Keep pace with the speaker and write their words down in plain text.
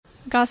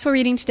Gospel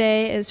reading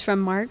today is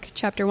from Mark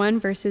chapter 1,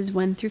 verses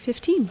 1 through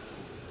 15.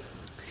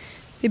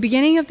 The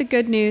beginning of the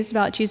good news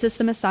about Jesus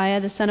the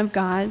Messiah, the Son of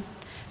God,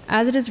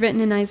 as it is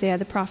written in Isaiah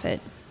the prophet.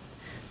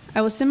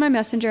 I will send my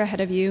messenger ahead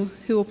of you,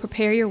 who will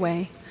prepare your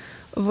way,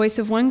 a voice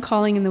of one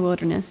calling in the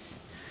wilderness.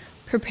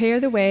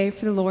 Prepare the way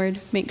for the Lord,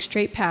 make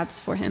straight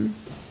paths for him.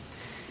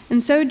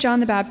 And so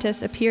John the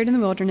Baptist appeared in the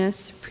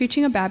wilderness,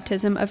 preaching a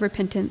baptism of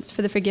repentance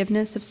for the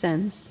forgiveness of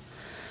sins.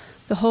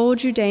 The whole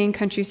Judean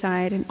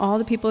countryside and all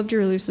the people of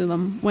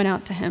Jerusalem went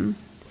out to him.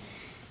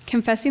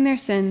 Confessing their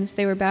sins,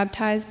 they were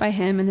baptized by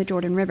him in the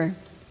Jordan River.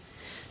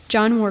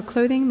 John wore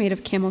clothing made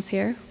of camel's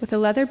hair, with a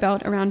leather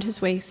belt around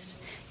his waist,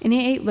 and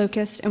he ate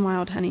locusts and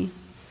wild honey.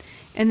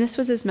 And this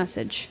was his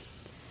message: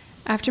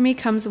 After me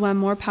comes the one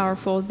more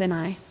powerful than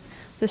I,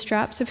 the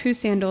straps of whose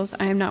sandals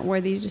I am not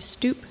worthy to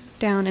stoop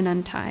down and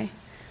untie.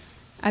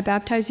 I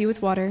baptize you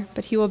with water,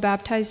 but he will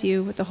baptize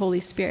you with the Holy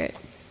Spirit.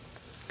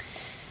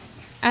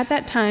 At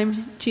that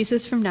time,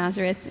 Jesus came from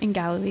Nazareth in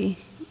Galilee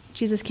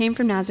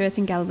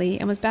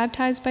and was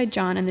baptized by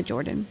John in the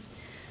Jordan.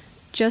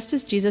 Just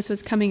as Jesus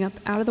was coming up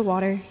out of the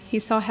water, he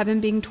saw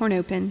heaven being torn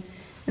open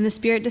and the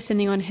Spirit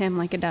descending on him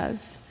like a dove.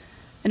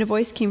 And a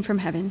voice came from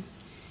heaven: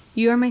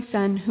 "You are my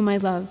Son, whom I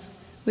love.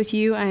 With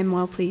you I am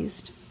well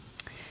pleased."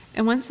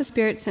 And once the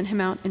Spirit sent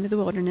him out into the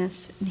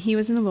wilderness, and he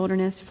was in the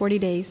wilderness 40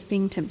 days,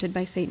 being tempted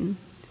by Satan.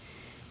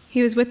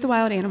 He was with the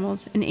wild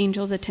animals, and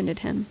angels attended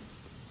him.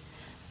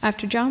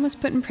 After John was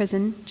put in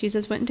prison,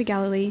 Jesus went into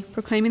Galilee,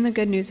 proclaiming the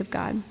good news of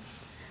God.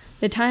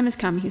 "The time has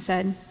come," he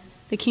said.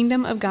 "The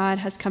kingdom of God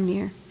has come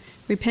near.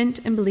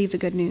 Repent and believe the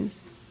good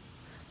news."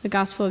 The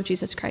Gospel of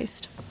Jesus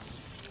Christ.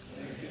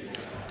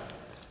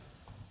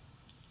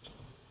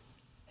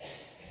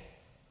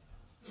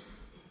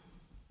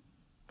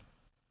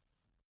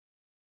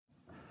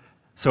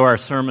 So our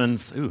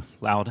sermons,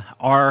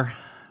 are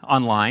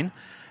online.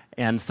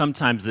 And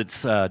sometimes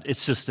it's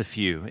just a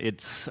few.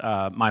 It's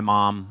my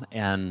mom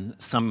and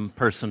some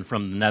person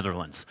from the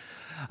Netherlands.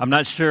 I'm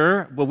not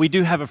sure. Well, we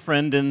do have a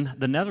friend in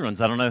the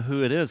Netherlands. I don't know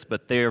who it is,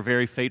 but they are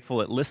very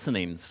faithful at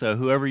listening. So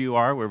whoever you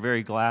are, we're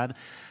very glad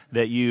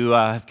that you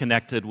have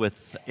connected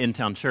with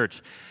In-Town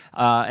Church.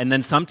 And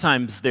then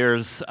sometimes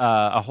there's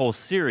a whole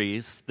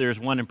series.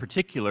 There's one in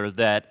particular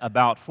that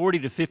about 40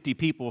 to 50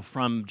 people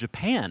from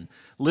Japan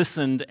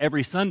listened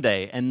every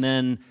Sunday, and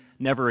then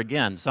never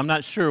again. So I'm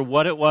not sure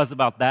what it was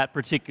about that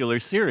particular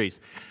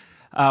series.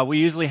 We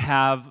usually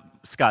have,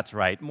 Scott's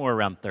right, more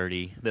around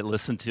 30 that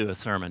listen to a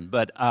sermon.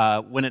 But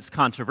when it's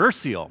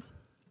controversial,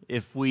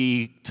 if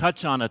we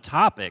touch on a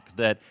topic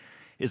that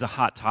is a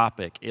hot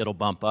topic, it'll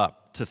bump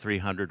up to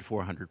 300,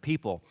 400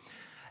 people.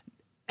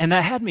 And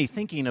that had me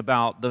thinking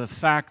about the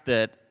fact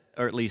that,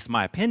 or at least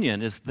my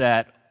opinion, is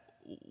that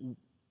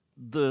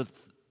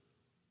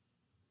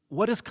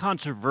what is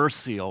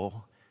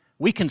controversial,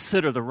 we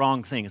consider the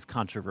wrong thing as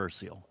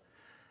controversial.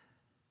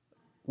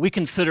 We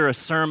consider a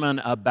sermon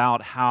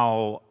about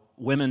how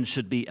women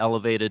should be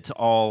elevated to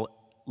all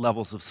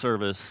levels of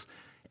service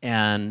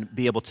and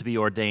be able to be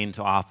ordained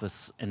to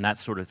office and that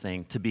sort of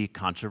thing to be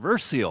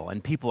controversial.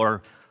 And people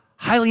are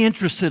highly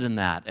interested in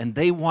that, and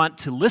they want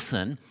to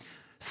listen,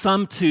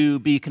 some to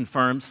be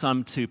confirmed,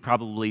 some to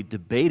probably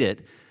debate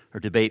it or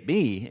debate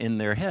me in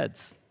their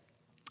heads.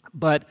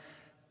 But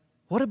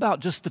what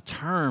about just the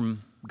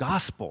term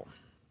gospel?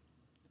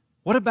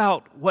 What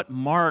about what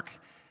Mark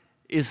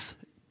is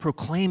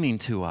proclaiming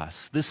to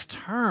us? This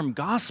term,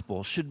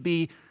 gospel, should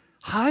be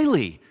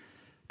highly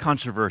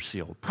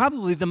controversial,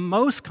 probably the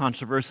most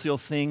controversial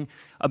thing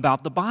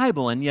about the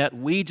Bible, and yet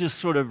we just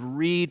sort of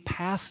read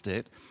past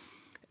it,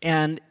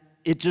 and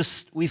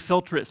we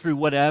filter it through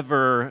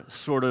whatever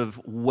sort of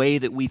way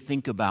that we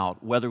think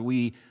about, whether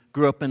we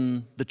grew up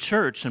in the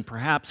church and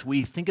perhaps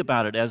we think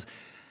about it as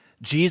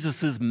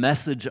Jesus'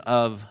 message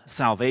of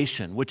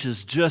salvation, which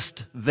is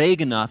just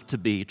vague enough to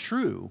be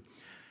true.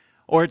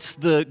 Or it's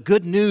the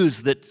good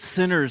news that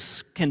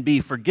sinners can be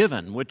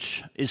forgiven,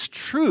 which is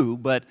true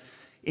but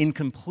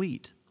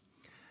incomplete.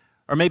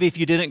 Or maybe if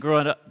you didn't grow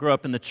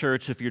up in the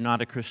church, if you're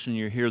not a Christian,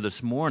 you're here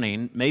this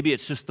morning, maybe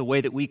it's just the way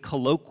that we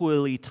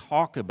colloquially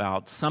talk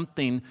about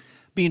something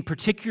being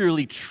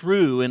particularly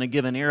true in a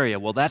given area.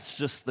 Well, that's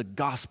just the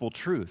gospel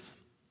truth.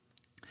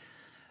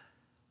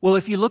 Well,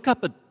 if you look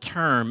up a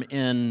term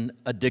in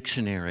a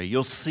dictionary,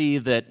 you'll see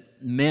that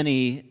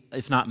many,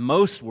 if not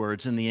most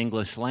words in the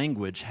English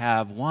language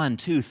have 1,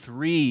 2,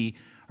 3,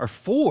 or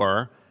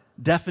 4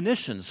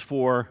 definitions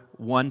for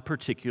one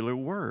particular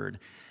word.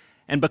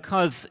 And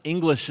because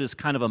English is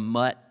kind of a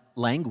mutt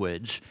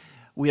language,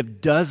 we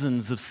have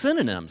dozens of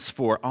synonyms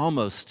for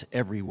almost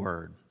every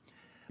word.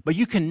 But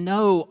you can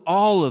know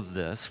all of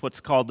this, what's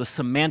called the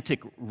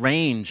semantic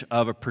range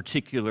of a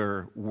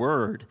particular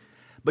word,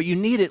 but you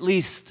need at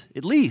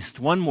least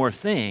one more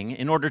thing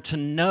in order to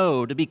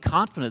know, to be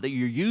confident that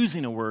you're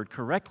using a word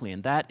correctly,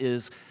 and that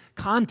is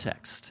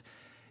context.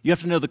 You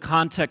have to know the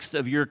context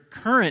of your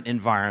current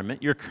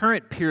environment, your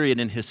current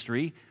period in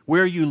history,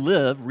 where you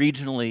live,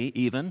 regionally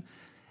even,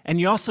 and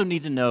you also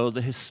need to know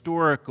the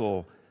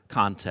historical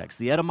context,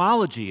 the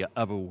etymology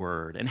of a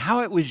word, and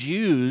how it was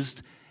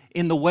used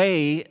in the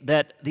way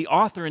that the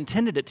author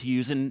intended it to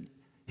use in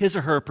his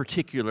or her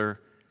particular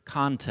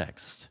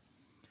context.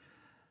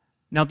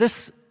 Now,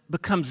 this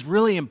becomes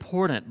really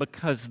important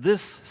because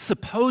this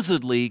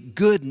supposedly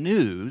good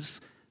news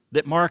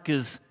that Mark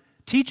is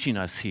teaching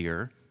us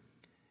here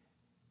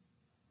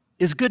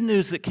is good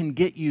news that can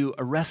get you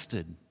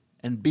arrested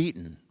and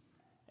beaten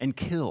and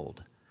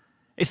killed.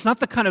 It's not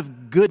the kind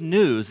of good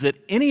news that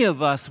any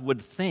of us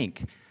would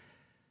think.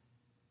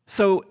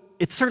 So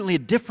it's certainly a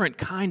different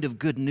kind of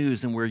good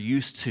news than we're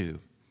used to.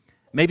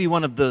 Maybe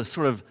one of the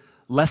sort of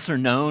lesser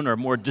known or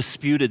more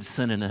disputed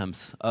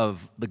synonyms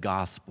of the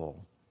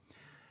gospel.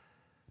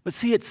 But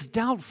see, it's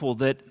doubtful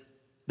that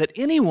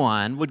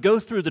anyone would go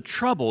through the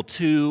trouble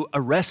to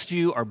arrest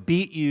you or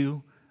beat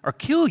you or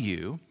kill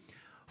you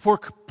for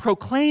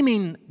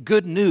proclaiming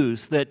good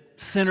news that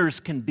sinners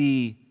can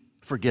be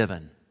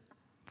forgiven.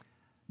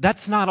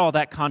 That's not all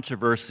that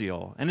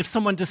controversial. And if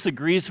someone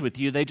disagrees with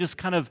you, they just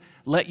kind of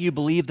let you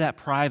believe that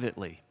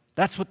privately.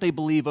 That's what they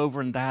believe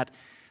over in that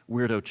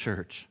weirdo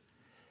church.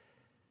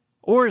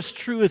 Or as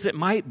true as it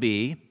might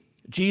be,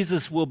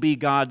 Jesus will be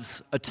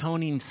God's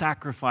atoning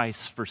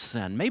sacrifice for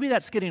sin. Maybe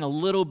that's getting a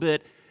little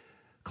bit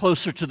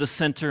closer to the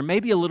center,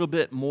 maybe a little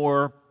bit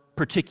more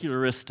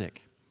particularistic.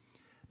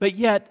 But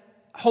yet,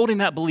 holding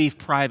that belief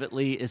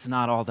privately is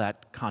not all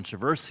that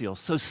controversial.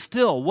 So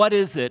still, what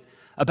is it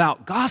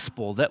about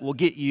gospel that will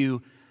get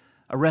you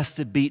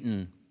arrested,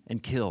 beaten,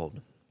 and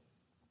killed?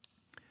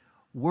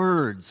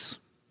 Words,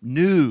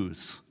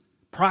 news,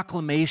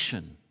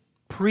 proclamation,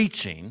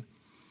 preaching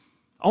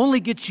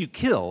only gets you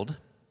killed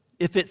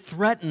if it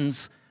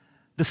threatens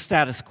the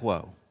status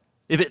quo,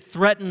 if it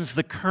threatens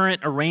the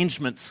current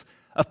arrangements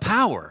of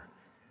power.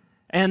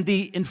 And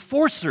the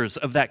enforcers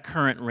of that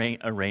current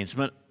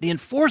arrangement, the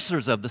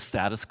enforcers of the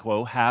status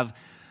quo, have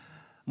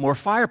more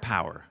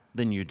firepower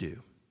than you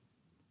do,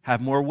 have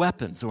more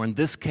weapons, or in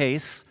this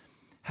case,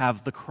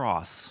 have the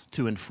cross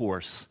to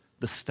enforce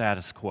the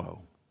status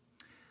quo.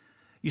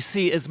 You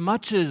see, as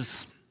much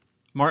as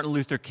Martin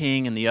Luther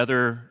King and the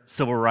other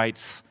civil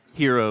rights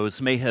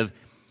heroes may have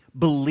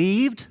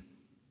believed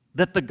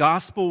that the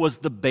gospel was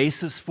the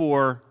basis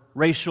for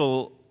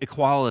racial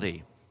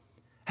equality,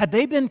 had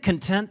they been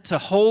content to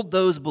hold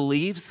those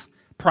beliefs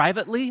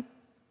privately,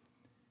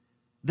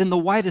 then the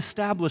white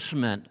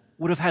establishment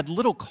would have had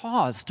little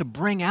cause to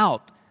bring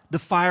out the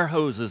fire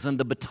hoses and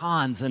the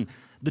batons and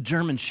the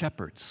German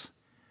shepherds.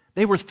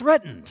 They were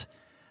threatened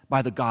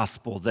by the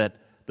gospel that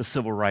the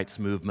civil rights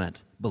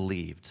movement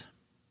believed.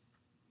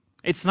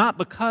 It's not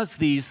because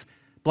these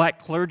black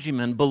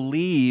clergymen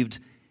believed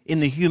in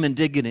the human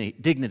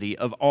dignity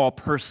of all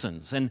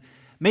persons and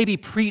maybe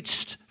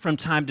preached from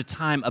time to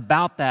time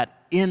about that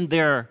in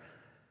their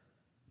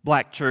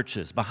black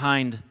churches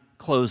behind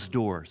closed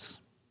doors.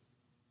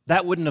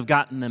 That wouldn't have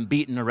gotten them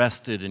beaten,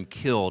 arrested, and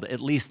killed,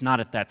 at least not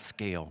at that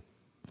scale.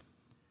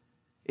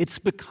 It's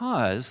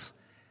because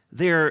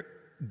their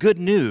good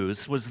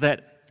news was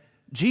that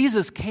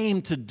Jesus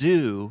came to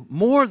do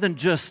more than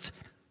just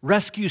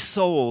rescue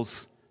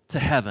souls to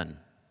heaven.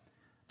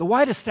 The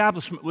white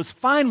establishment was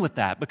fine with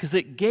that because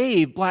it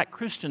gave black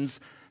Christians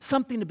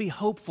something to be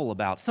hopeful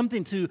about,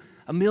 something to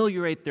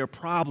ameliorate their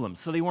problems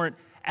so they weren't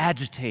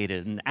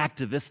agitated and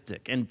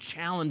activistic and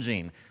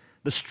challenging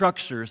the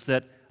structures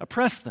that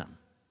oppress them.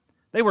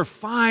 They were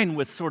fine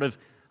with sort of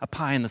a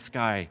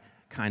pie-in-the-sky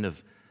kind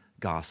of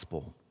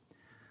gospel.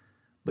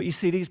 But you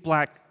see, these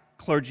black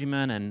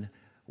clergymen and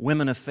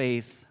women of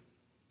faith,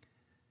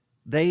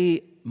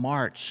 they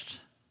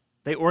marched,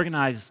 they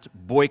organized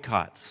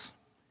boycotts,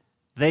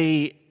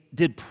 they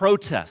did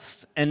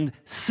protests and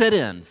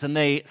sit-ins, and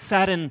they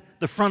sat in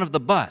the front of the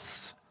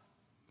bus.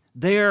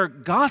 Their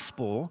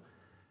gospel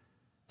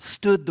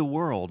stood the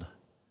world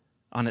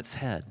on its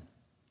head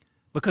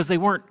because they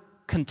weren't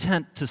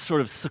content to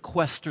sort of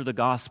sequester the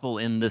gospel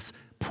in this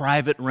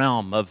private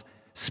realm of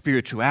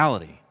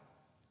spirituality.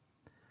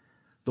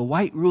 The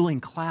white ruling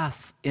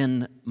class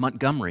in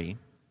Montgomery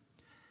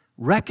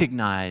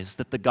recognized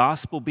that the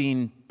gospel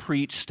being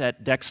preached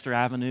at Dexter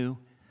Avenue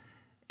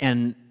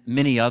and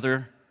many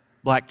other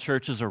black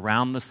churches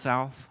around the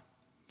South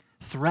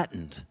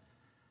threatened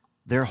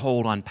their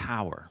hold on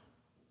power.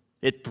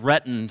 It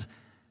threatened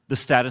the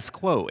status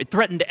quo. It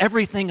threatened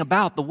everything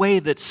about the way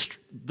that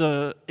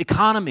the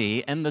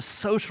economy and the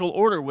social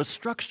order was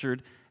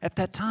structured at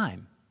that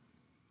time.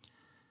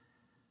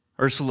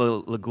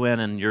 Ursula Le Guin,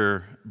 in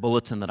your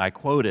bulletin that I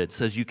quoted,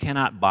 says you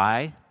cannot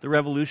buy the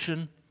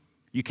revolution,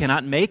 you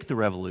cannot make the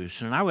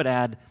revolution, and I would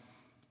add,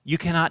 you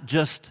cannot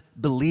just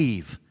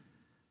believe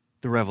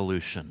the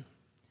revolution.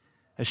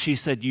 As she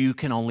said, you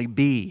can only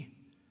be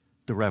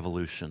the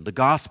revolution. The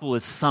gospel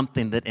is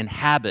something that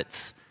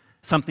inhabits,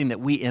 something that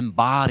we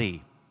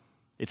embody.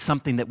 It's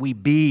something that we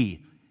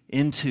be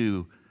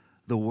into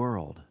the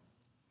world.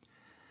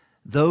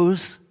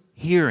 Those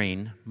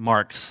hearing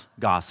Mark's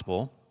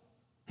gospel,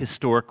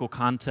 historical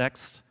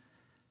context,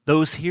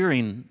 those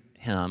hearing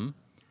him,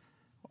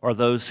 or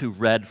those who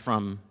read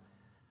from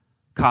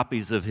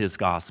copies of his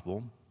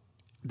gospel,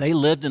 they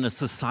lived in a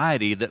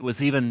society that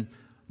was even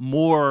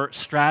more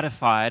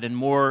stratified and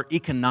more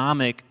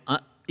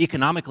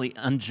economically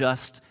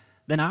unjust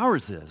than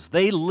ours is.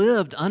 They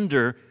lived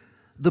under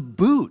the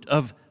boot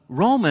of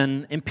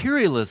Roman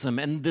imperialism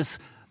and this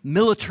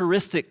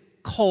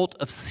militaristic cult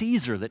of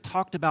Caesar that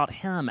talked about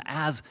him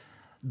as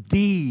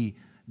the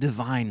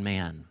divine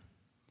man.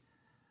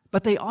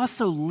 But they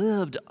also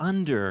lived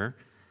under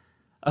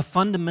a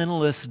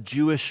fundamentalist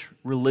Jewish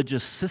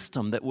religious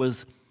system that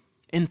was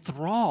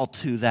enthralled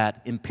to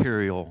that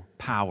imperial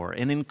power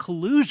and in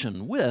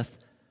collusion with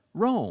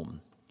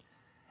Rome.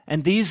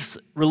 And these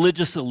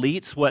religious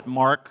elites, what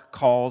Mark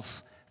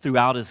calls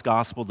throughout his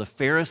gospel, the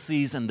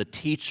Pharisees and the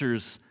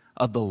teachers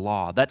of the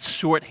law, that's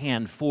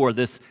shorthand for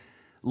this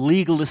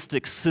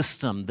legalistic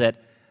system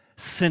that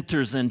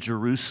centers in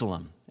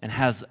Jerusalem and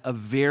has a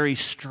very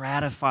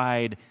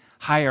stratified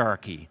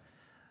hierarchy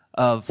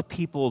of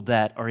people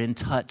that are in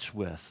touch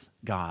with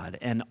God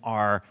and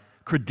are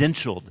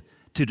credentialed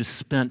to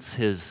dispense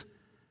his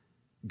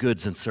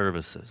goods and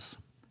services.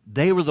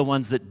 They were the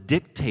ones that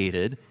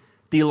dictated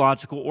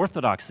theological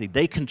orthodoxy.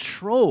 They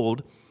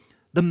controlled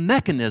the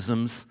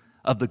mechanisms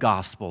of the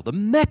gospel, the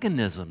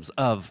mechanisms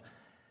of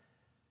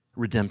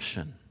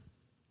redemption.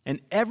 And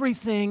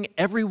everything,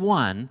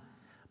 everyone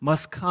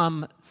must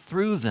come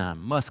through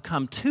them, must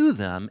come to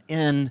them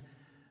in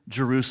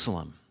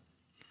Jerusalem.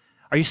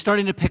 Are you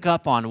starting to pick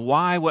up on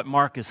why what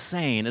Mark is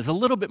saying is a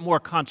little bit more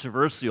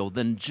controversial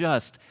than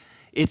just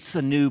it's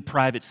a new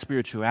private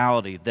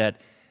spirituality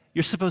that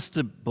you're supposed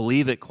to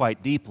believe it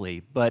quite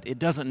deeply, but it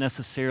doesn't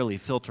necessarily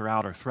filter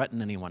out or threaten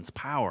anyone's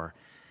power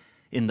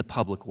in the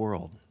public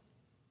world?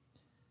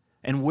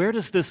 And where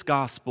does this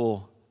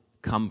gospel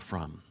come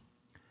from?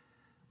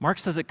 Mark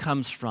says it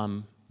comes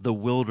from the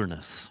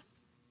wilderness,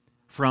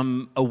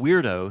 from a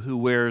weirdo who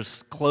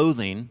wears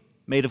clothing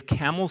made of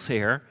camel's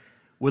hair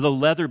with a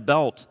leather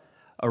belt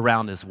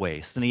around his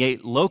waist, and he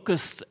ate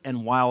locusts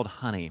and wild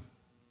honey.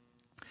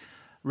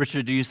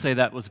 Richard, do you say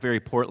that was very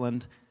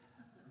Portland?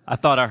 I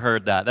thought I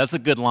heard that. That's a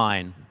good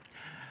line.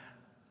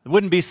 It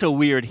wouldn't be so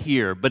weird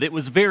here, but it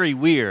was very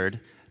weird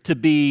to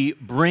be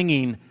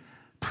bringing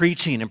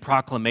preaching and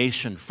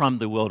proclamation from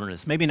the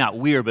wilderness. Maybe not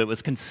weird, but it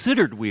was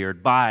considered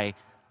weird by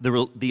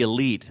the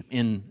elite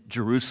in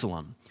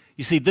Jerusalem.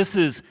 You see, this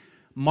is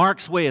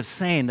Mark's way of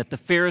saying that the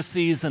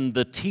Pharisees and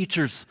the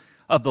teachers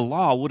of the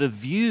law would have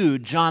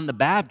viewed John the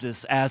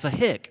Baptist as a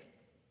hick,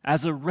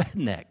 as a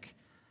redneck.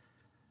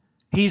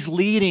 He's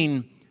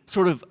leading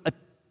sort of a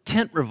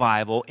tent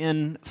revival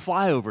in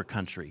flyover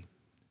country.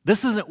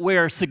 This isn't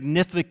where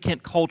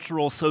significant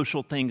cultural,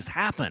 social things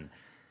happen.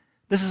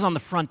 This is on the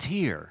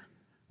frontier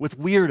with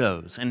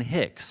weirdos and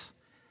hicks.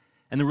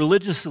 And the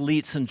religious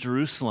elites in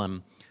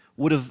Jerusalem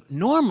would have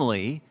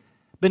normally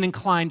been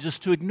inclined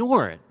just to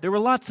ignore it. There were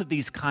lots of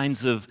these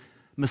kinds of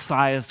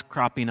messiahs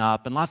cropping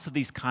up and lots of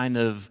these kind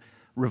of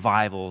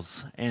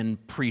revivals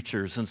and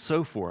preachers and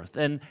so forth.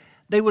 And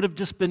they would have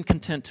just been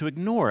content to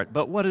ignore it.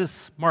 But what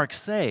does Mark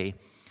say?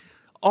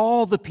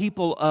 All the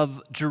people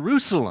of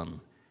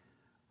Jerusalem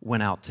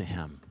went out to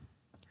him.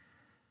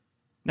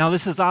 Now,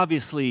 this is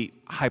obviously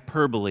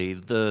hyperbole.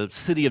 The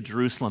city of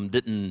Jerusalem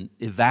didn't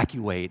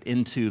evacuate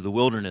into the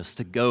wilderness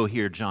to go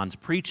hear John's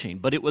preaching,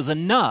 but it was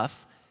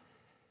enough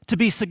to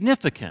be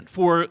significant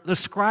for the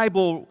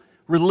scribal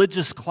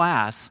religious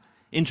class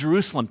in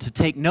Jerusalem to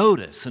take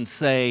notice and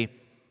say,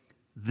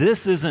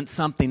 this isn't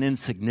something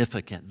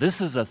insignificant.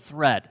 This is a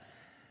threat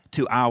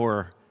to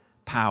our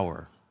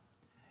power.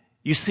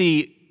 You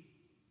see,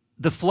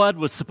 the flood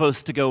was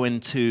supposed to go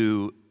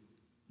into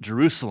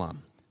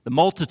Jerusalem. The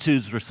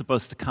multitudes were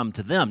supposed to come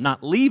to them,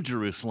 not leave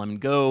Jerusalem and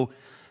go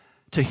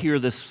to hear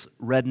this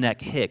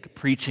redneck hick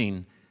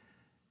preaching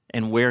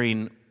and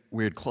wearing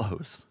weird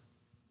clothes.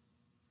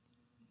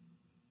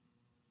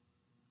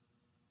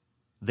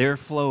 They're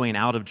flowing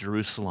out of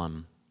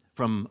Jerusalem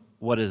from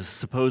what is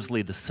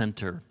supposedly the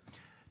center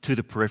to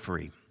the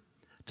periphery,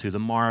 to the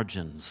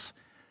margins.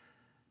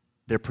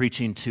 They're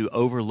preaching to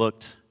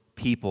overlooked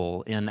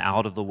people in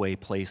out-of-the-way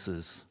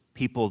places,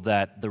 people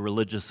that the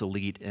religious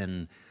elite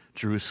in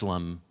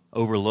Jerusalem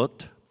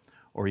overlooked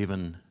or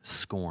even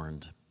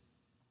scorned.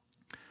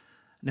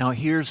 Now,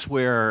 here's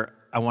where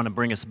I want to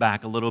bring us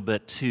back a little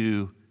bit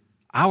to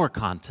our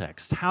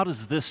context. How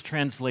does this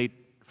translate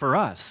for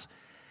us?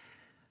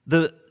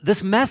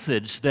 This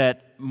message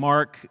that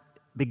Mark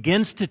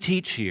begins to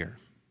teach here,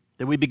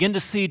 that we begin to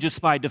see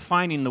just by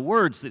defining the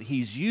words that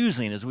he's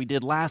using, as we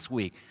did last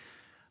week,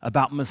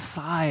 about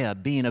Messiah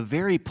being a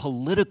very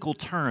political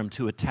term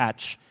to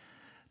attach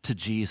to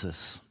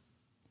Jesus.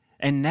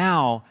 And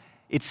now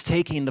it's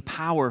taking the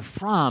power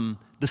from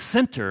the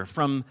center,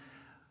 from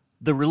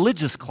the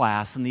religious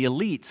class and the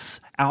elites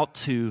out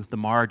to the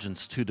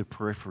margins, to the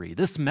periphery.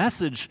 This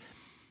message,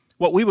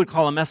 what we would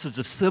call a message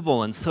of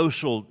civil and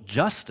social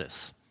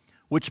justice,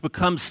 which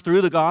becomes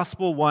through the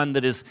gospel one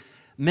that is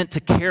meant to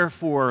care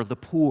for the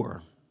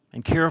poor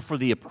and care for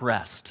the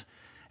oppressed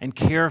and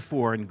care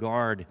for and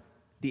guard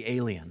the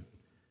alien,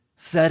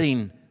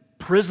 setting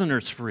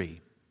prisoners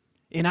free.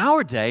 In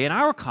our day, in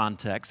our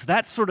context,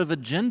 that sort of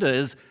agenda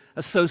is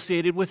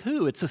associated with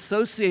who? It's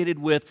associated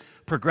with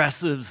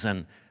progressives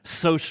and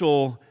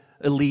social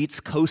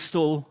elites,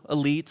 coastal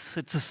elites.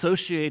 It's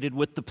associated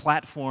with the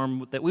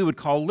platform that we would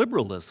call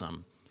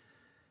liberalism,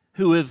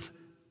 who have,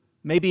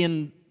 maybe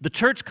in the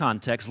church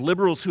context,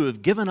 liberals who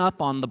have given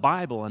up on the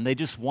Bible and they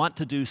just want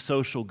to do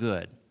social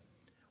good.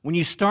 When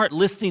you start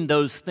listing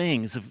those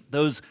things,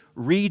 those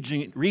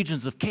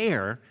regions of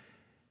care,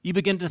 you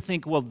begin to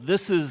think, well,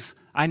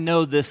 I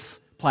know this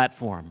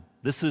platform.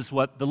 This is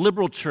what the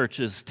liberal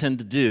churches tend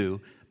to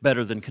do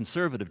better than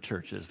conservative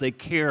churches. They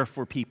care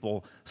for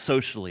people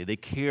socially. They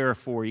care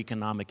for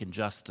economic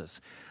injustice.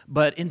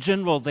 But in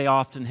general, they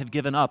often have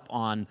given up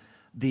on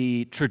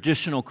the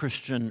traditional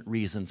Christian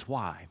reasons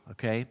why,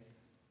 okay?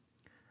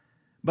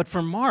 But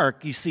for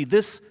Mark, you see,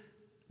 this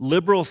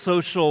liberal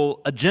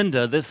social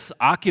agenda, this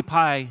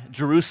Occupy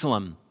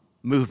Jerusalem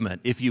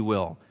movement, if you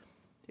will,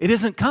 it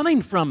isn't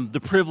coming from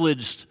the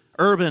privileged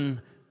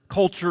urban,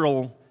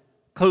 cultural,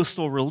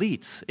 coastal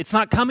elites. It's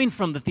not coming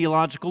from the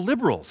theological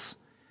liberals,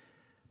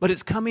 but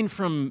it's coming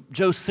from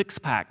Joe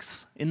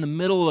Sixpacks in the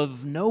middle of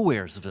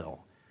Nowheresville.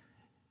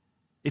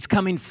 It's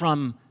coming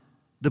from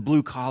the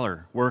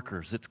blue-collar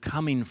workers. It's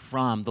coming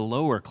from the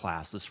lower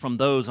classes, from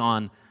those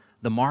on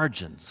the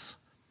margins.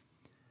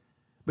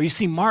 But you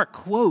see, Mark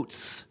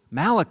quotes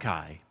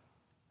Malachi,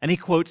 and he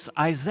quotes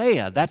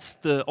Isaiah. That's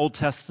the Old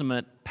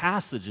Testament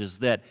passages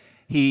that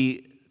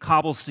he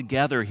cobbles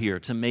together here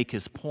to make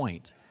his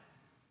point.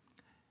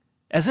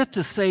 As if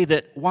to say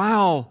that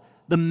while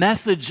the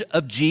message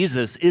of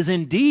Jesus is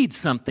indeed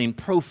something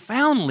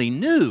profoundly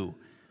new,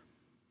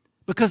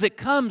 because it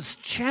comes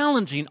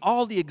challenging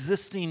all the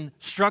existing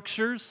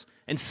structures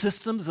and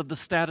systems of the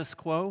status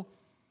quo.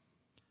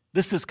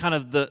 This is kind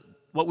of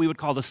what we would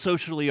call the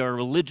socially or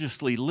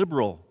religiously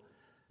liberal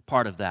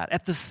part of that.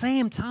 At the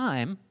same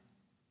time,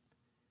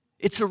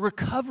 it's a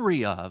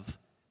recovery of,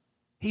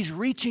 he's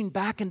reaching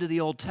back into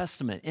the Old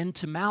Testament,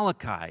 into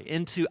Malachi,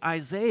 into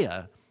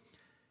Isaiah.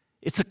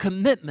 It's a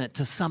commitment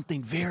to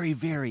something very,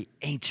 very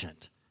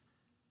ancient,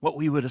 what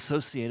we would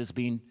associate as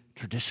being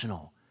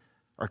traditional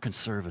or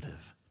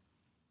conservative.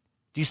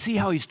 Do you see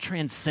how he's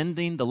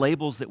transcending the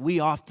labels that we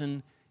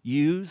often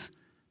use,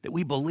 that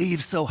we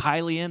believe so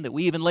highly in, that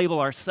we even label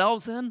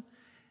ourselves in,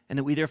 and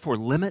that we therefore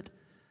limit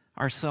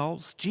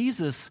ourselves?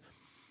 Jesus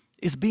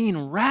is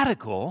being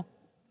radical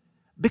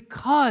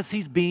because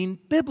he's being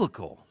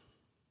biblical.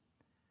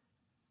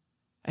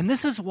 And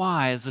this is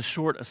why, as a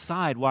short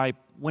aside, why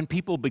when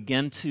people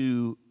begin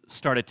to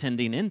start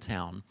attending in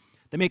town,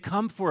 they may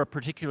come for a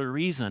particular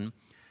reason.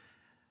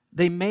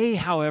 They may,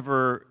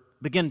 however,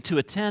 begin to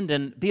attend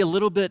and be a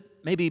little bit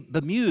maybe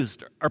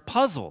bemused or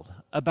puzzled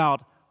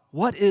about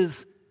what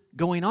is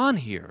going on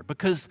here,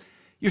 because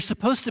you're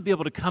supposed to be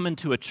able to come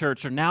into a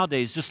church, or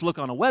nowadays just look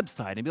on a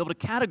website and be able to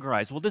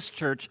categorize, well, this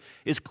church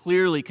is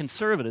clearly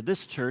conservative,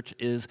 this church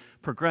is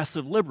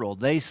progressive liberal,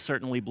 they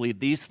certainly believe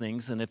these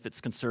things, and if it's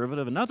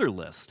conservative, another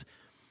list.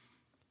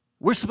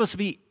 We're supposed to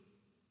be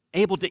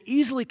able to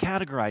easily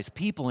categorize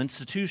people,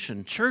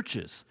 institutions,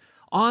 churches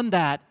on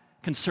that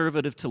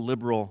conservative to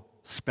liberal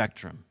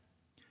spectrum.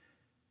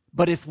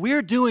 But if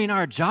we're doing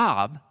our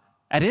job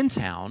at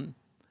InTown,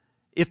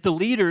 if the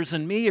leaders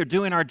and me are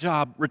doing our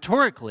job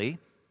rhetorically,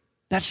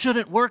 that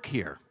shouldn't work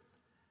here.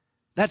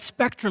 That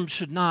spectrum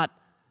should not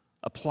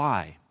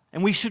apply,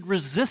 and we should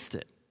resist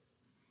it.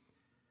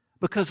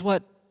 Because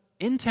what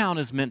InTown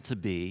is meant to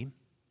be,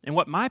 and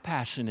what my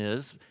passion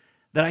is,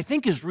 that I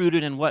think is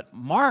rooted in what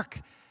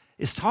Mark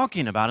is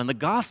talking about, and the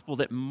gospel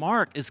that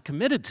Mark is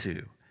committed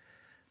to,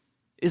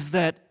 is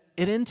that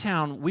at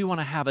InTown we want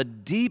to have a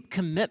deep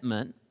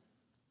commitment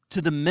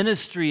to the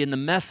ministry and the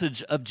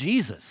message of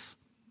Jesus,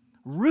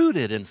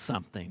 rooted in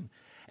something,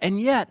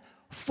 and yet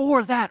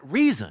for that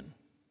reason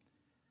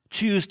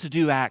choose to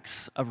do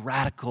acts of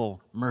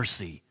radical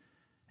mercy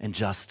and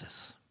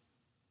justice.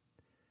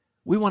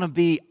 We want to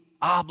be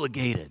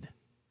obligated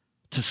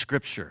to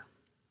Scripture,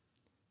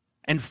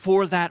 and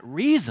for that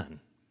reason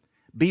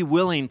be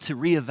willing to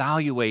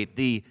reevaluate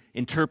the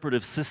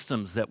interpretive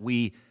systems that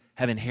we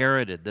have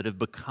inherited, that have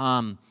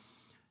become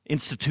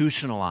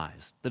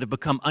institutionalized, that have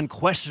become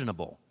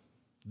unquestionable.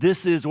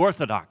 This is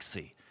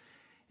orthodoxy.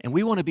 And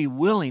we want to be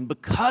willing,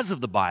 because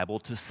of the Bible,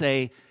 to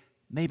say,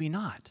 maybe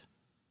not.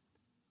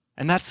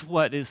 And that's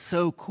what is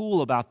so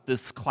cool about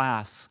this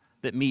class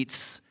that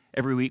meets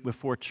every week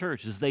before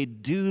church, is they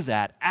do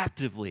that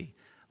actively,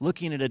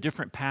 looking at a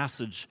different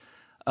passage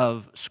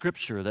of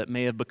Scripture that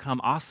may have become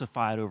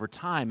ossified over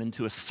time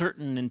into a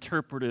certain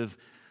interpretive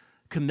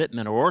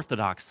commitment or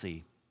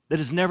orthodoxy that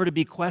is never to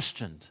be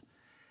questioned.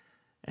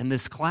 And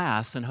this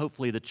class, and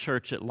hopefully the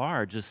church at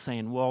large, is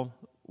saying, well,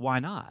 why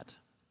not?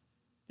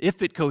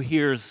 If it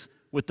coheres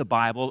with the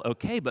Bible,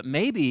 okay, but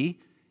maybe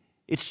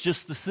it's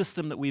just the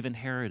system that we've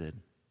inherited.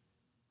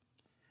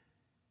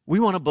 We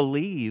want to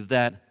believe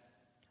that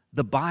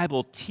the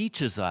Bible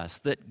teaches us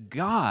that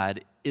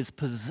God is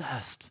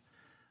possessed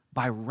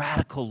by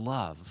radical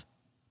love,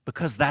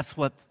 because that's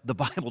what the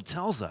Bible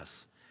tells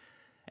us.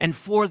 And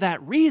for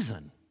that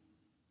reason,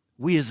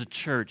 we as a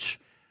church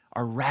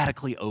are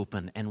radically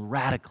open and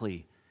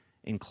radically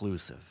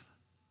inclusive.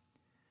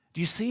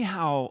 Do you see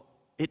how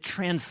it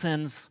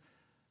transcends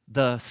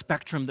the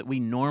spectrum that we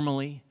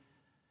normally.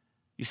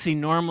 You see,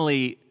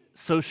 normally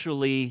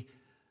socially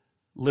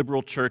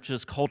liberal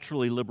churches,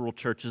 culturally liberal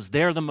churches,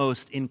 they're the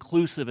most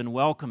inclusive and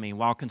welcoming,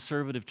 while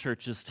conservative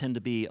churches tend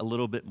to be a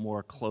little bit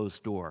more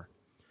closed door.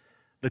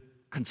 The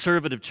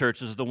conservative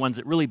churches are the ones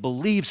that really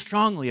believe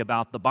strongly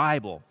about the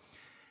Bible,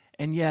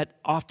 and yet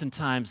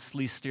oftentimes, at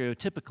least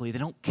stereotypically, they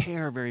don't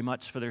care very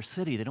much for their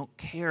city. They don't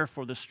care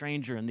for the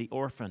stranger and the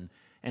orphan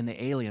and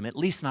the alien, at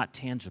least not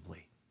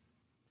tangibly.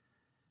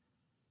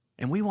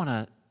 And we want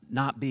to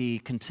not be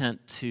content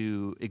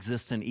to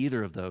exist in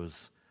either of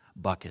those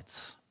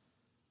buckets.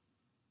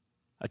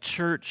 A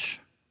church,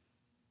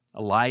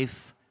 a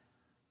life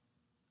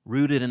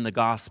rooted in the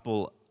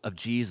gospel of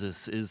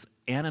Jesus is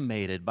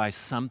animated by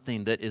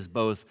something that is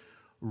both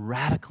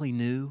radically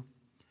new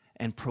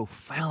and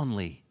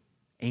profoundly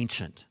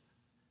ancient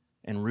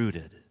and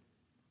rooted.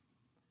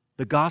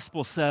 The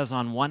gospel says,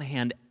 on one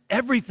hand,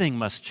 everything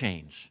must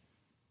change.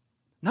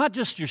 Not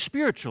just your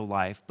spiritual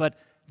life, but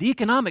the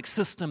economic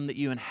system that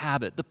you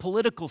inhabit, the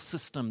political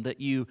system that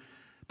you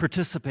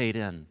participate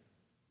in,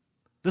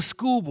 the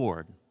school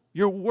board,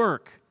 your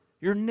work,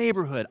 your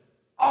neighborhood,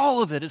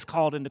 all of it is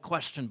called into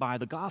question by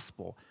the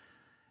gospel.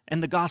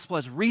 And the gospel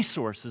has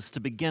resources to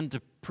begin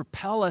to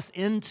propel us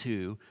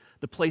into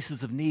the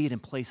places of need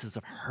and places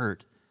of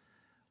hurt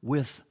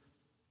with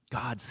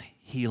God's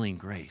healing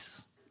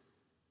grace.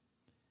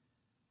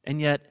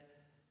 And yet,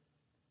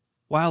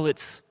 while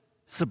it's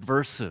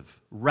subversive,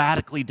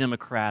 radically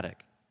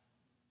democratic,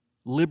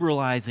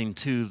 liberalizing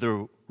to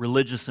the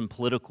religious and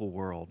political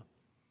world,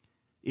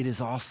 it is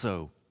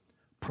also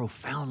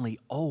profoundly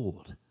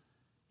old.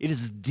 It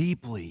is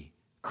deeply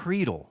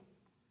creedal.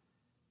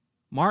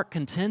 Mark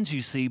contends,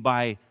 you see,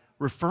 by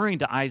referring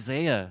to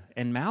Isaiah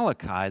and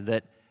Malachi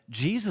that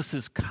Jesus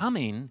is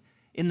coming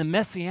in the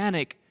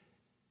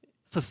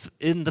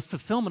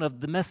fulfillment of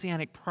the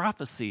messianic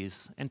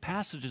prophecies and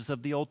passages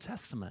of the Old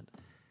Testament.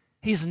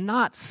 He's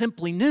not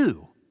simply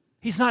new.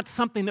 He's not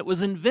something that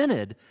was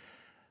invented,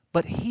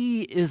 but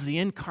he is the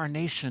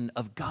incarnation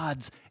of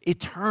God's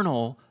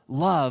eternal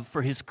love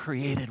for his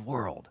created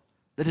world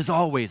that has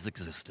always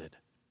existed.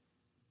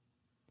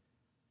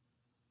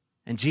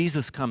 And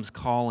Jesus comes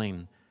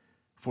calling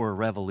for a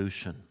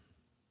revolution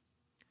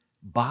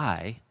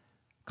by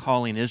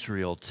calling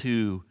Israel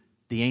to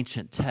the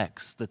ancient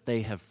texts that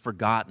they have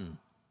forgotten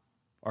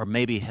or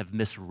maybe have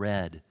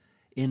misread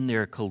in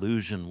their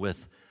collusion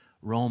with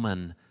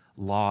Roman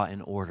law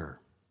and order.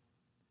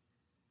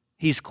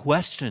 He's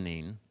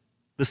questioning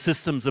the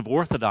systems of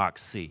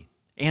orthodoxy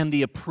and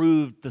the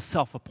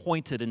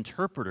self-appointed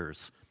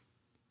interpreters.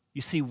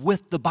 You see,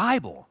 with the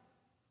Bible,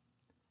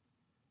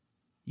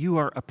 you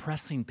are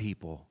oppressing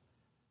people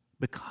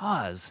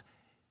because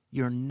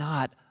you're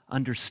not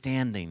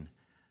understanding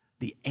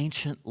the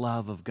ancient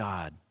love of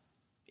God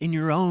in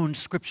your own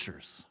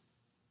scriptures.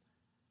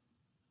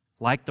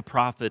 Like the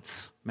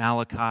prophets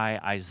Malachi,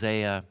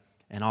 Isaiah,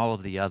 and all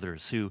of the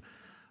others who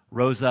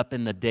rose up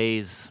in the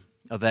days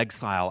of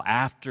exile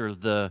after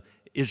the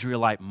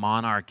Israelite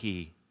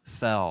monarchy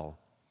fell.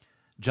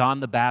 John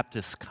the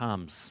Baptist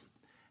comes.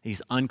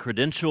 He's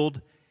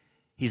uncredentialed.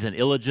 He's an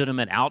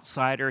illegitimate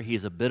outsider.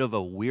 He's a bit of a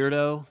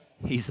weirdo.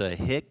 He's a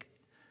hick.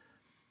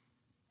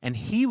 And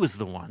he was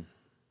the one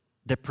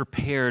that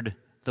prepared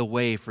the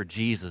way for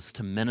Jesus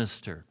to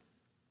minister.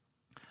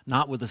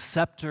 Not with a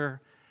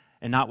scepter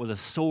and not with a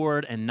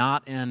sword and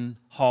not in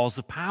halls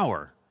of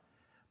power,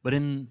 but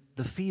in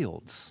the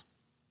fields,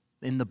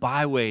 in the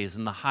byways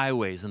and the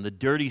highways and the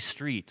dirty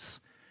streets,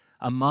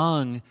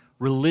 among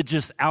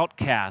religious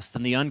outcasts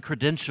and the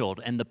uncredentialed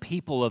and the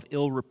people of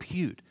ill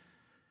repute.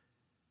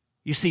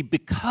 You see,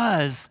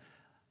 because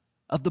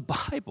of the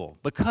Bible,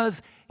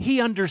 because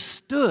he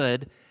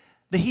understood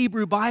the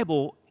Hebrew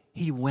Bible,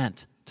 he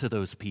went to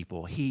those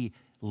people. He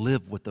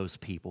lived with those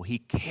people. He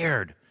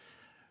cared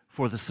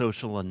for the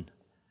social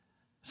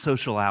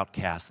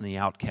outcasts and the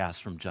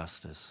outcasts from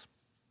justice.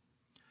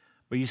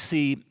 But you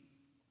see,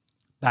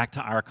 back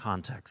to our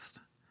context,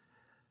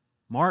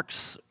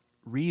 Mark's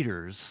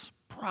readers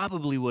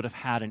probably would have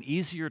had an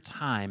easier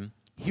time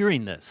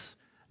hearing this,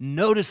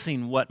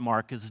 noticing what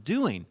Mark is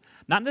doing,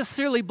 not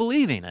necessarily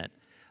believing it,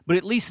 but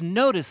at least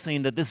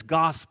noticing that this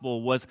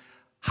gospel was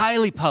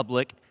highly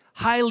public,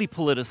 highly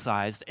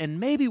politicized, and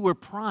maybe we're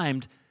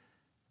primed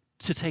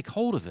to take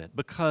hold of it.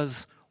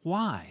 Because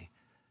why?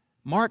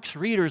 Mark's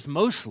readers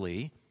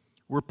mostly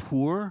were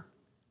poor,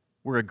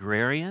 were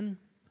agrarian,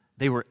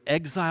 they were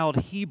exiled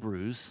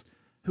Hebrews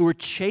who were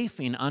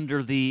chafing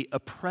under the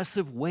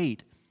oppressive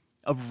weight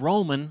of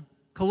Roman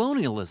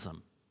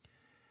colonialism.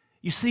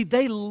 You see,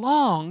 they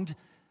longed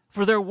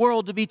for their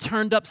world to be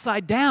turned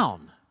upside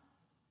down.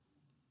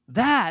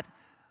 That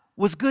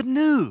was good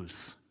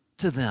news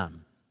to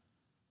them.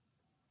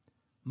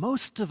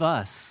 Most of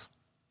us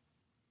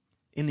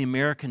in the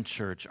American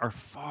church are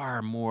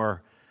far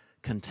more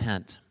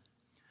content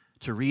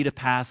to read a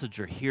passage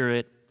or hear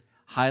it,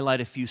 highlight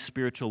a few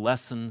spiritual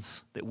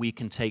lessons that we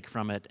can take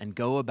from it, and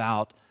go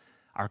about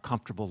our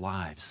comfortable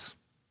lives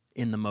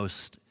in the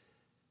most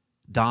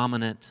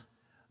dominant,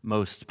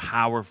 most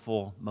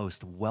powerful,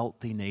 most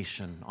wealthy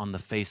nation on the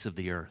face of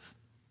the earth.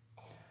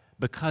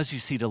 Because you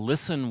see, to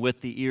listen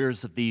with the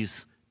ears of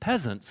these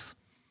peasants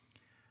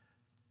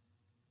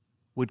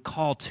would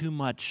call too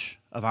much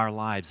of our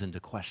lives into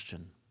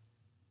question.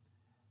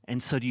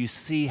 And so do you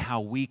see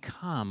how we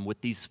come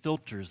with these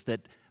filters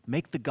that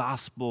make the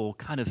gospel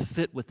kind of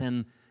fit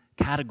within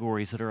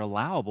categories that are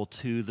allowable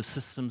to the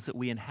systems that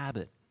we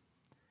inhabit?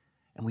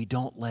 And we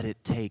don't let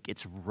it take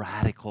its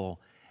radical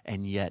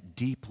and yet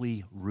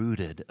deeply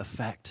rooted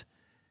effect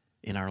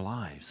in our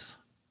lives.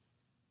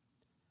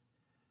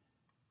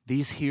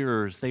 These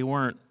hearers, they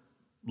weren't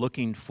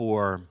looking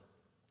for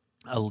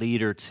a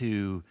leader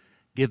to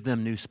give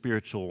them new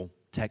spiritual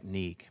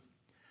technique,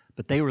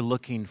 but they were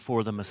looking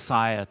for the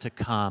Messiah to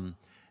come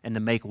and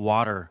to make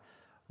water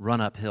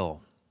run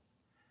uphill.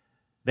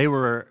 They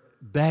were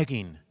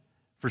begging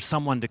for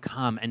someone to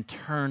come and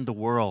turn the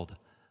world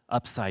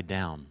upside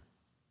down.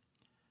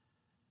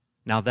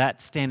 Now,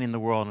 that standing the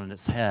world on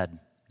its head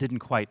didn't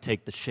quite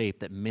take the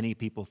shape that many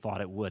people thought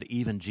it would,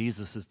 even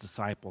Jesus'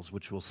 disciples,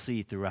 which we'll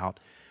see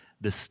throughout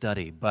this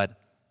study. But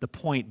the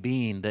point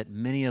being that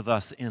many of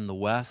us in the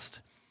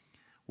West,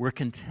 we're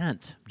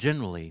content,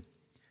 generally,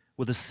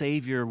 with a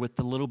Savior with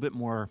a little bit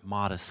more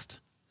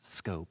modest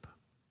scope.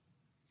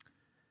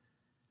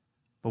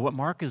 But what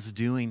Mark is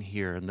doing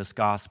here in this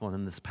gospel and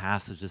in this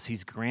passage is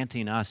he's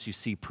granting us, you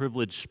see,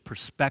 privileged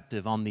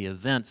perspective on the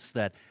events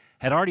that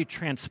had already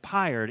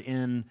transpired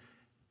in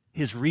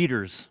his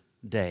reader's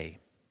day.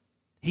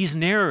 He's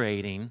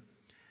narrating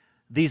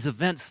these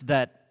events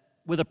that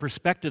with a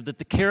perspective that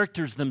the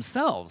characters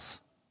themselves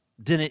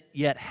didn't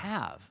yet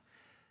have.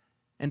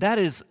 And that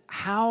is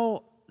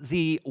how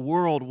the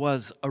world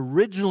was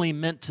originally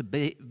meant to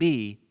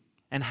be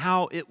and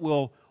how it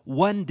will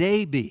one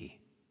day be.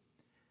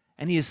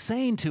 And he is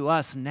saying to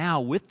us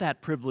now, with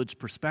that privileged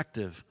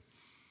perspective,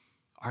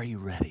 are you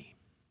ready?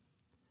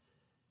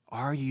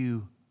 Are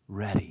you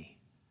ready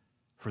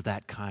for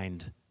that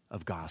kind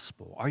of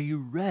gospel? Are you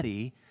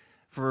ready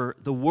for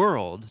the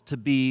world to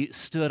be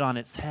stood on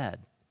its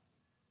head?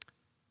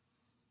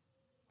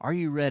 Are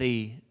you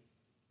ready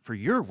for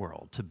your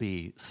world to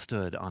be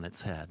stood on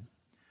its head?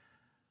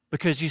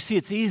 Because you see,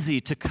 it's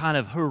easy to kind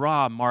of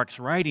hurrah Mark's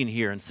writing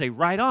here and say,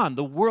 right on,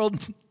 the world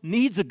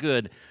needs a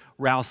good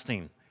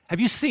rousting. Have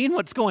you seen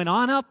what's going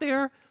on out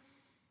there?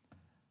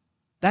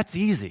 That's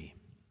easy.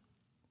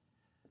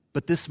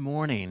 But this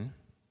morning,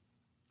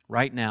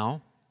 right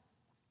now,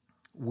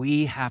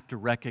 we have to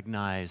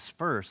recognize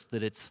first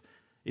that it's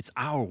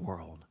our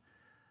world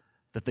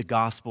that the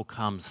gospel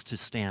comes to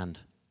stand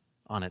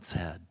on its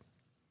head.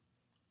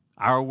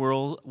 Our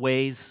world,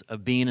 ways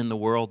of being in the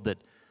world that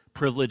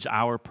privilege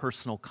our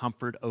personal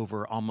comfort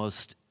over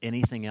almost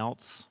anything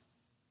else.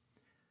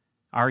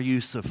 Our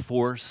use of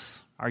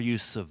force, our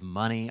use of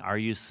money, our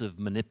use of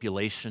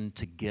manipulation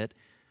to get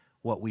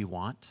what we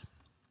want.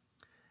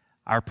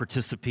 Our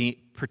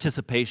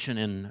participation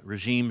in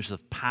regimes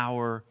of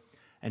power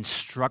and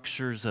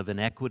structures of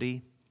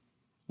inequity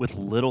with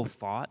little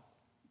thought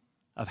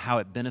of how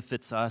it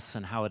benefits us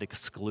and how it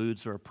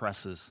excludes or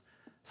oppresses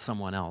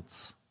someone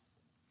else.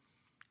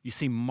 You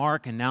see,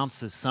 Mark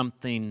announces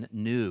something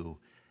new.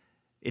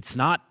 It's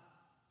not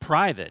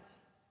private,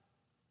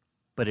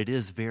 but it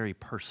is very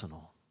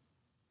personal.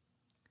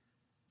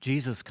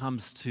 Jesus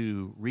comes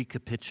to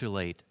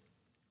recapitulate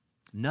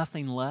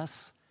nothing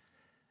less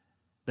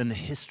than the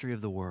history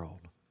of the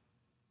world.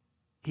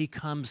 He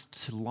comes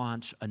to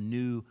launch a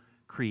new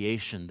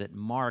creation that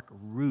Mark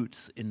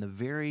roots in the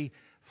very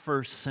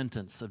first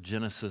sentence of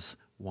Genesis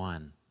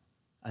 1.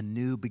 A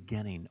new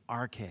beginning,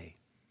 arche.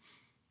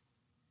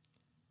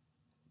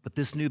 But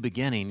this new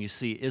beginning, you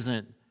see,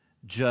 isn't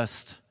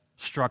just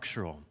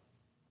structural.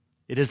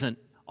 It isn't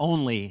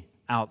only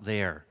out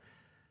there,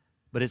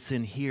 but it's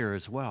in here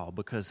as well,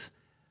 because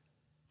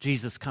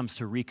Jesus comes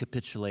to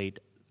recapitulate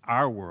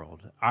our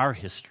world, our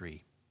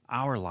history,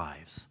 our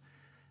lives,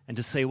 and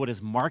to say what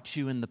has marked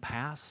you in the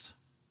past,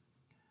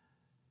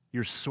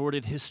 your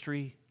sordid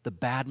history, the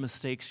bad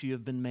mistakes you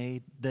have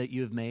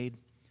made,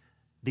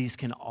 these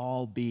can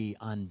all be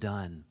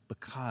undone,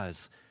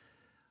 because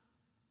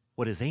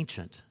what is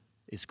ancient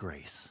is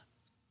grace.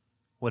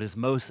 What is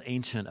most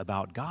ancient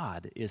about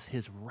God is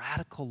his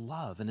radical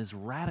love and his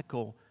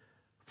radical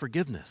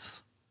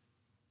forgiveness.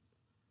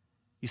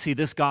 You see,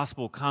 this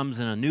gospel comes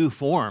in a new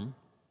form,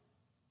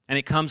 and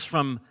it comes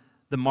from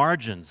the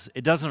margins.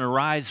 It doesn't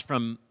arise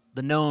from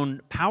the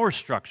known power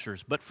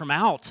structures, but from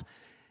out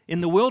in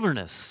the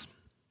wilderness,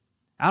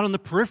 out in the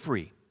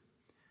periphery.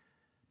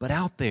 But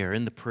out there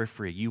in the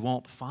periphery, you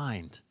won't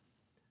find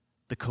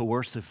the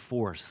coercive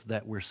force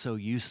that we're so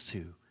used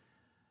to,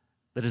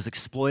 that is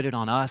exploited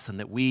on us and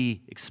that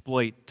we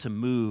exploit to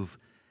move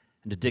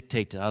and to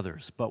dictate to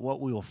others. But what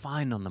we will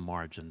find on the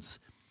margins,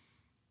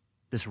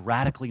 this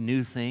radically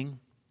new thing,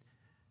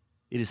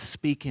 it is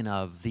speaking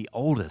of the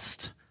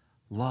oldest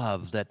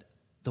love that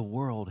the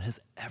world has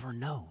ever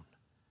known,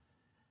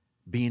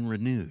 being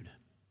renewed.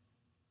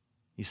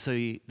 You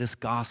see, this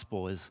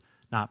gospel is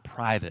not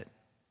private.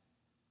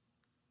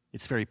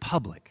 It's very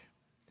public.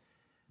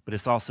 but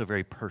it's also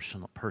very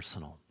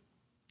personal,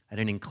 and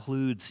it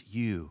includes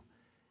you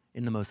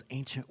in the most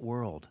ancient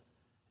love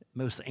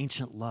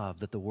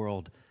that the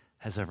world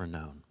has ever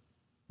known.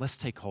 Let's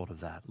take hold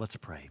of that. Let's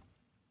pray.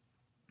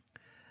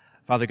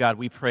 Father God,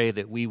 we pray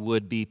that we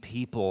would be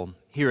people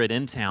here at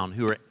InTown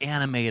who are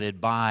animated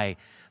by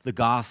the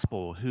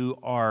gospel, who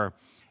are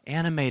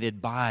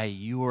animated by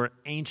your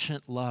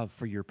ancient love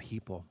for your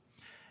people.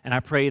 And I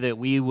pray that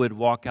we would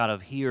walk out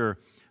of here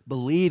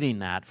believing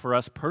that for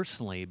us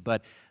personally,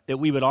 but that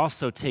we would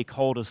also take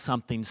hold of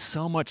something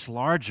so much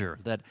larger,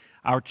 that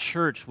our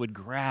church would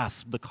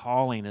grasp the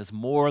calling as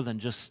more than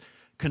just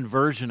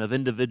conversion of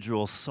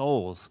individual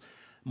souls,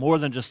 more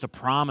than just a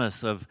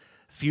promise of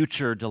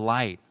future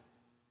delight,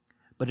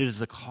 but it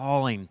is a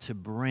calling to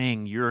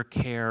bring your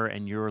care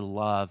and your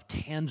love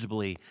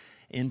tangibly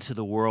into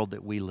the world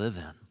that we live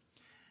in.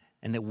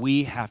 And that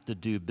we have to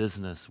do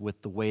business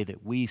with the way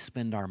that we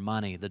spend our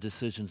money, the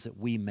decisions that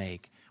we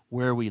make,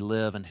 where we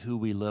live and who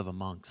we live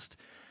amongst.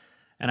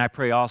 And I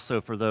pray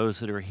also for those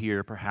that are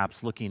here,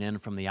 perhaps looking in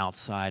from the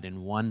outside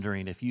and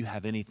wondering if you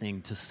have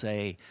anything to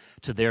say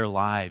to their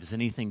lives,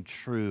 anything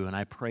true. And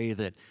I pray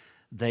that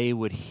they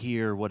would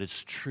hear what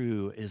is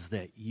true is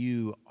that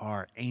you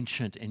are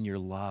ancient in your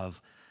love,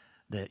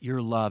 that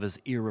your love is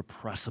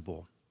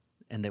irrepressible,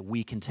 and that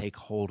we can take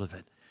hold of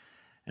it.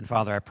 And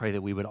Father, I pray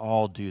that we would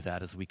all do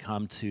that as we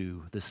come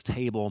to this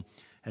table,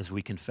 as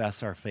we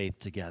confess our faith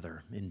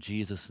together. In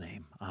Jesus'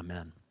 name,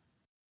 amen.